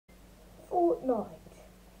Fortnite.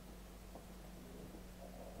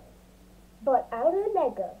 But out of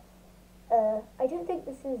Lego. I don't think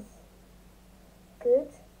this is good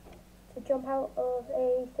to jump out of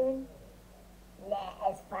a thing. Nah,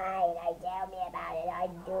 it's fine. Tell me about it. I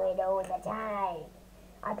do it all the time.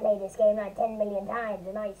 I play this game like 10 million times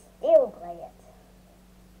and I still play it.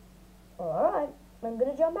 Alright, I'm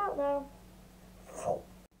gonna jump out now.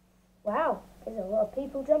 Wow, there's a lot of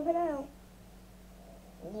people jumping out.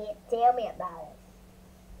 Yeah, tell me about it.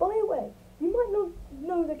 By the way, you might not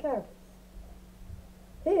know the characters.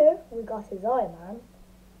 Here, we got his Iron Man.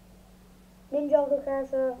 Ninjago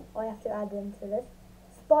character, I have to add into this.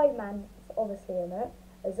 Spider-Man is obviously in it.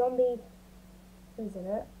 A zombie, who's in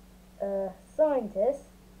it? A scientist.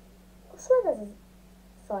 I swear there's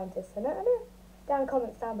a scientist in it, isn't it? Down in the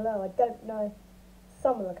comments down below, I don't know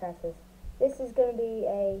some of the characters. This is going to be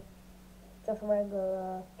just a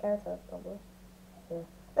regular character, probably. So,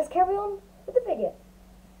 let's carry on with the video.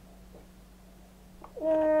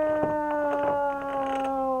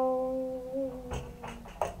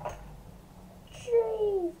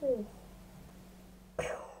 Jesus.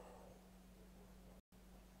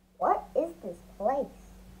 What is this place?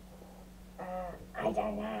 I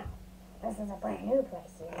don't know. This is a brand new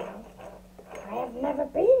place, you know. I have never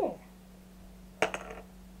been here.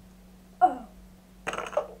 Oh.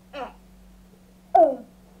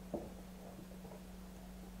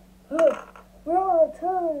 We're out of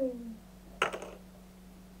time.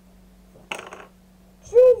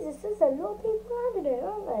 Jesus, there's a lot of people around it,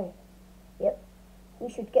 aren't they? Yep. We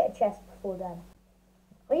should get a chest before then.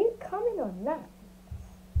 Are you coming on that?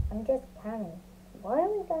 I'm just coming. Why are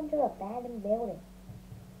we going to an abandoned building?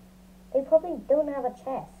 They probably don't have a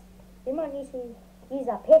chest. We might need to use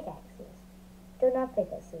our pickaxes. Don't have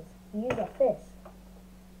pickaxes. Use a fist.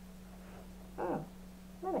 Oh,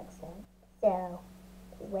 that makes sense. So,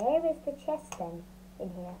 where is the chest then in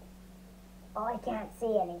here? Oh, I can't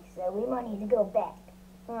see any, so we might need to go back.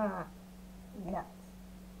 Nuts.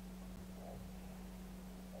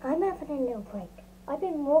 I'm having a little break. I've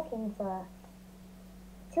been walking for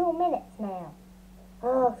 2 minutes now.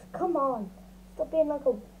 Oh, come on. Stop being like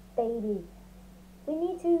a baby. We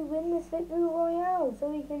need to win this victory royale so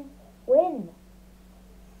we can win.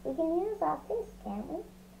 We can use our fists, can't we?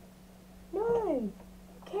 No, you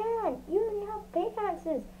can't. You only have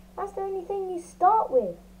pickaxes. That's the only thing you start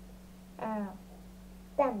with. Oh,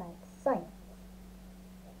 that makes sense.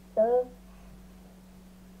 So,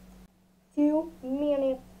 2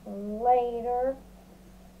 minutes later.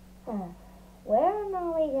 Where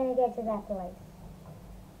are we going to get to that place?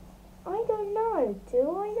 I don't know.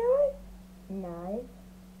 Do I know? No.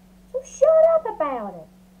 So shut up about it.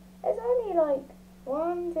 There's only like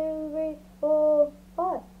 1, 2, 3, 4,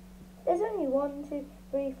 5. There's only 1, 2,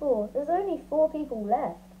 3, 4. There's only 4 people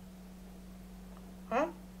left. Huh?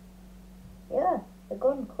 Yeah, they're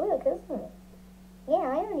gone quick, isn't it? Yeah,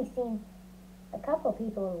 I only seen a couple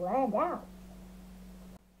people land out.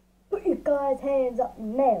 Put your guys' hands up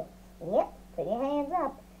now. Yep, put your hands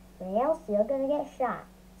up, or else you're gonna get shot.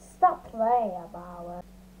 Stop playing, Baba.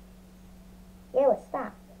 Yo,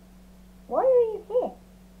 stop. Why are you here?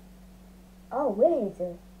 Oh, we're here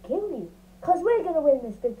to kill you. Because we're going to win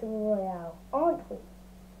this victory royale, aren't we?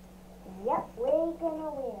 Yep, we're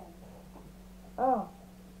gonna win. Oh.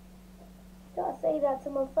 Don't say that to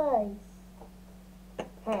my face.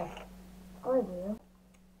 Huh. I will.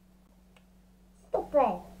 Stop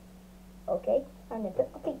playing. Okay, I'm going to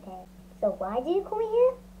put my feet down. So why do you call me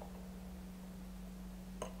here?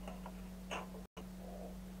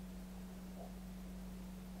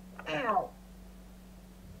 Ow.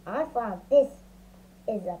 I thought this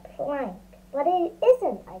is a plank, but it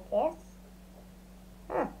isn't, I guess.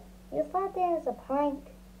 Huh. You thought there was a plank?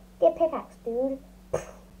 Get pickaxe, dude.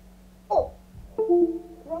 Oh!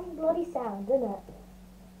 Wrong bloody sound, isn't it?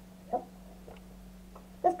 Yep.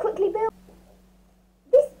 Let's quickly build.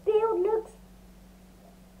 This build looks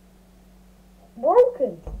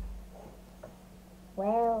broken.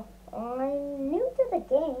 Well, I'm new to the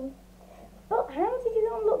game. But how did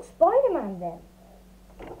you unlock Spider-Man then?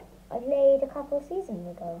 I played a couple seasons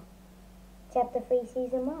ago. Chapter 3,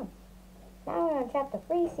 Season 1. Now we're on Chapter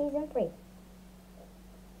 3, Season 3.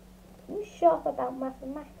 You shut up about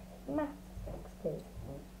mathematics, please.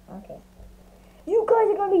 Okay. You guys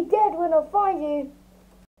are going to be dead when I find you.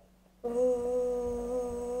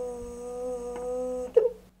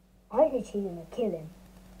 I'm literally going to kill him.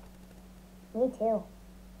 Me too.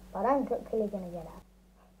 But I'm quickly going to get out.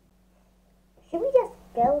 Should we just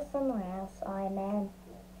go somewhere else, Iron Man?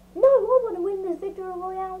 No, I want to win this victory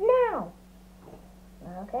royale now.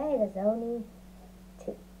 Okay, there's only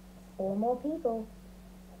 4 more people.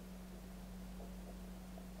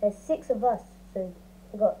 There's 6 of us, so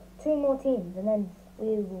we've got 2 more teams, and then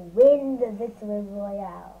we will win the victory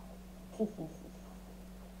royale.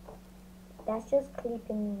 That's just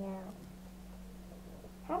creeping me out.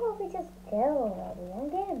 How about we just go already? I'm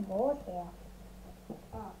getting bored here.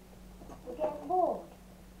 Oh, we're getting bored.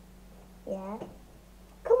 Yeah.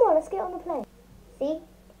 Come on, let's get on the plane. See?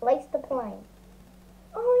 Place the plane.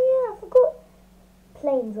 Oh yeah, I forgot.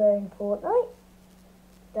 Planes are in Fortnite.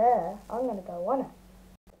 Duh, I'm gonna go on it.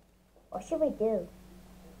 What should we do?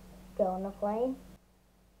 Go on the plane?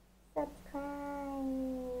 Subscribe.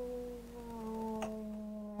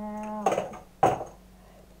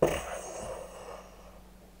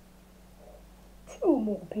 2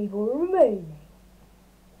 more people remaining.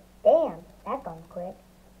 Damn, that gone quick.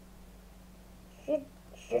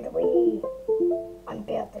 Should we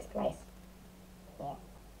unbuild this place? Yeah.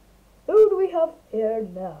 Who do we have here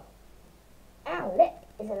now? Oh, look,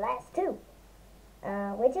 it's the last 2.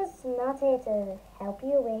 We're just not here to help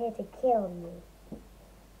you, we're here to kill you.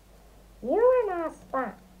 You're in our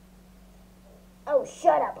spot. Oh,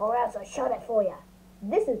 shut up, or else I'll shut it for you.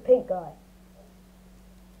 This is Pink Guy.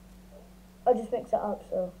 I just mixed it up,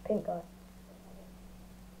 so Pink Guy.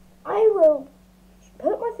 I will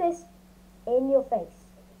put my fist in your face.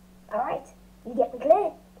 Alright, you get me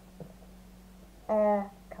clear?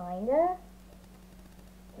 Kinda.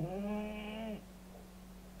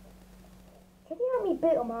 Can you help me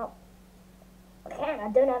beat him up? I can't, I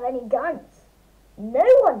don't have any guns. No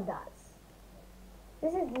one does.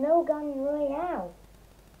 This is no gun royale.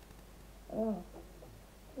 Oh.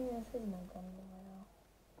 Yeah, this is no gun royale.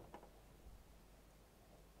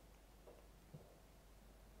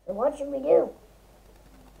 So what should we do?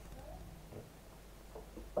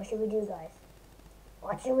 What should we do, guys?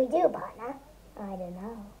 What should we do, partner? I don't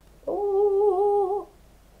know. Oh.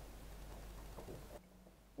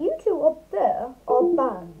 You 2 up there are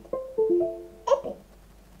banned.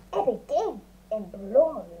 Epic game and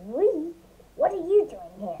glory. What are you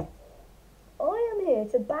doing here? I am here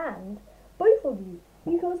to ban both of you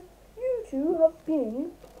because you 2 have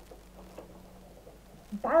been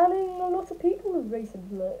banning a lot of people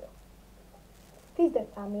recently. Please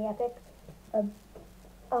don't ban me, Epic.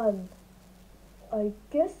 I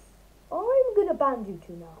guess I'm gonna ban you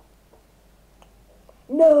 2 now.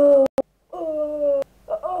 No!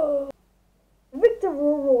 Victor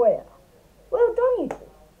Royale. Well done, you 2.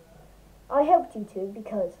 I helped you 2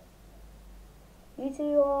 because you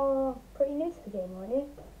 2 are pretty new to the game, aren't you?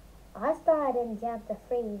 I started in Chapter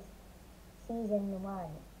 3, Season 1.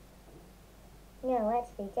 No,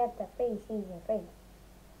 actually, Chapter 3, Season 3.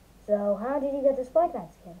 So how did you get the Spider-Man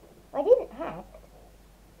skin? I didn't hack.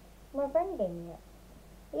 My friend gave me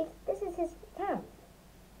it. This is his account.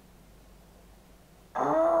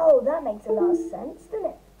 Oh, that makes a lot of sense, doesn't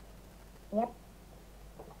it? Yep.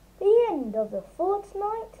 The end of the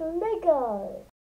Fortnite Lego.